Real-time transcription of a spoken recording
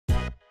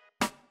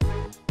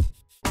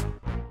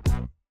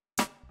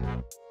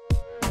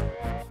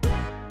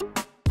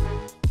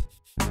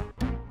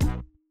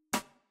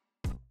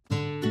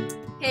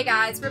Hey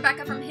guys,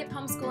 Rebecca from Hip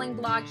Homeschooling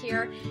blog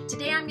here.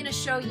 Today I'm going to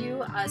show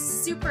you a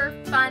super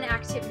fun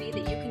activity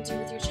that you can do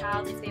with your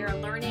child if they are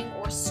learning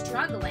or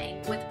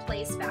struggling with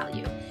place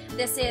value.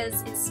 This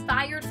is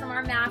inspired from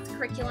our math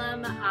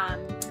curriculum,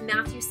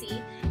 Math You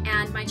See,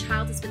 and my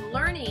child has been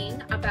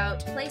learning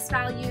about place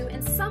value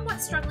and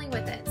somewhat struggling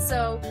with it.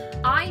 So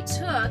I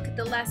took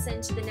the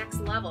lesson to the next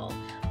level.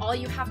 All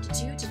you have to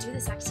do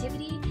this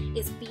activity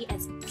is be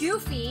as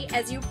goofy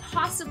as you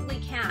possibly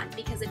can,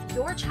 because if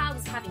your child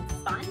is having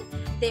fun,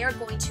 they are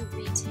going to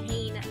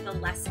retain the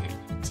lesson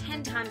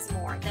 10 times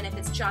more than if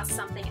it's just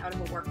something out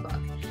of a workbook.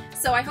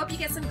 So I hope you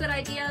get some good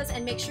ideas,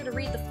 and make sure to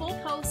read the full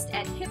post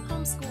at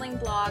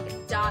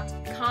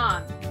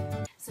hiphomeschoolingblog.com.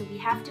 So we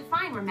have to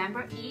find,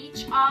 remember,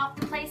 each of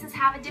the places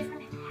have a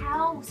different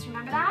house.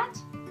 Remember that?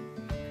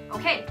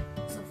 Okay,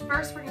 so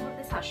first we're going to look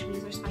at this house. Should we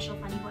use our special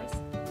funny voice?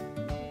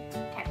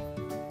 Okay.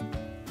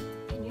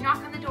 Can you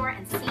knock on the door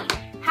and see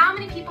how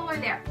many people are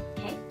there?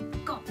 Okay,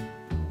 go.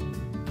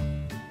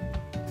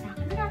 Knock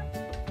on the door.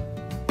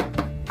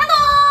 Hello!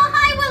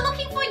 Hi, we're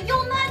looking for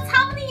units.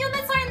 How many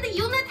units are in the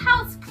unit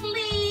house,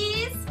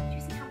 please? Do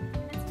you see how many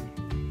units are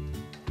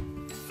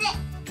there?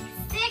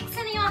 Six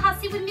in the unit house.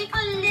 See, we make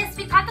a list.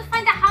 We got to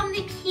find out how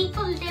many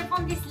people live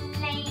on this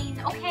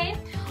lane, okay?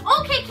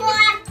 Okay, can you...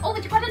 Oh,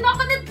 we gotta knock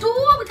on the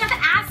door. We gotta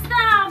ask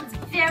them. It's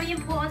very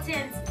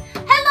important.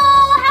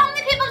 Hello, how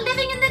many people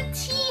living in the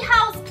tea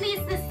house, please?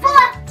 This is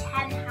the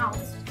 10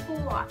 house.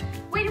 4.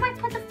 Where do I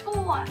put the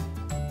 4?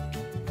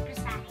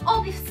 Beside.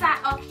 Oh, beside.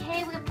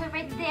 Okay, we're gonna put it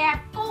right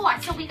there. 4.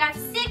 So we got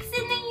 6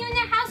 in the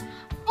unit house,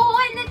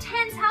 4 in the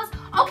 10's house.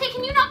 Okay,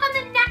 can you knock on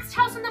the next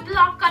house on the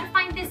block? Gotta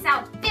find this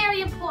out.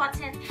 Very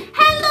important.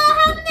 Hello,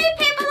 how many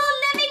people are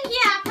living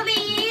here,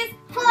 please?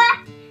 4.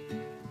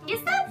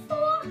 Is that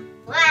 4?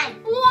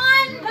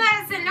 1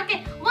 person.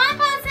 Okay, 1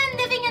 person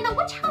living in the...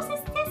 Which house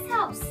is this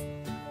house?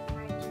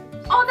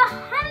 Oh, the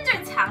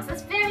 100's house.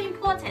 That's very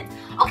important.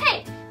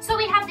 Okay, so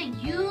we have the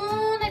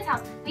unit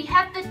house, we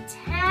have the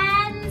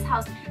 10's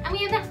house, and we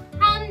have the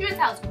 100's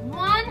house.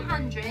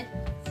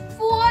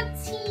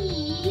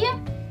 140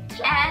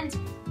 and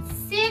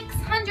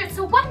 600.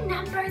 So what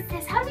number is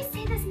this? How do we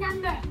say this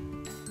number?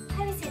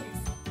 How do we say this?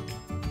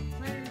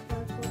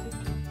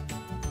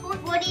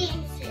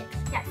 46.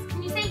 Yes.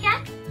 Can you say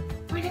again?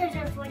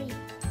 146.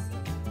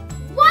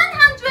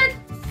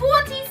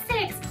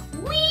 146.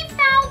 We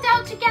found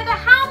out together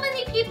how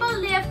many people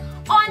live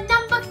on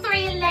number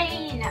 3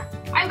 lane.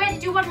 Are you ready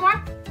to do one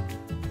more?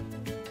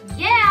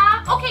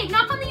 Yeah. Okay,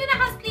 knock on the unit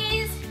house,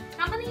 please.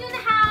 Knock on the unit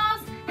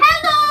house.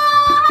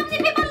 Hello! How many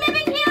people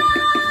living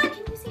here?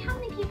 Can you see how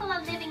many people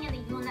are living in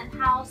the unit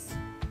house?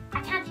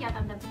 I can't hear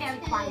them. They're very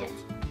quiet.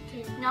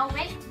 No,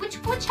 wait. Which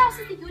house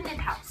is the unit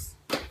house?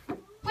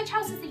 Which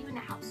house is the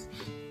unit house?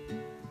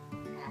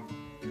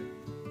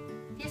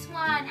 This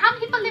one. How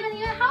many people live in the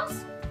unit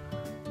house?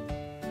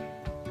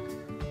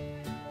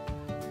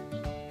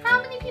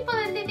 How many people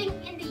are living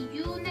in the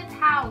unit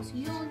house?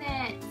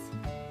 Unit.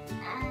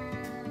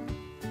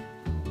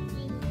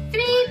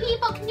 3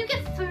 people. Can you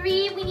get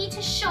 3? We need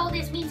to show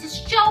this. We need to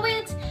show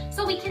it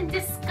so we can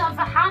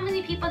discover how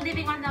many people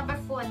living on number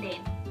 4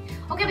 lane.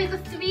 Okay, we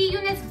got 3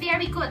 units.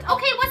 Very good.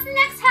 Okay, what's the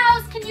next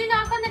house? Can you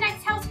knock on the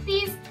next house,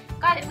 please?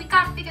 Got it. We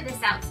got to figure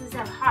this out. This is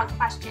a hard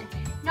question.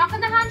 Knock on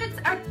the 100's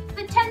or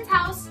the 10's house.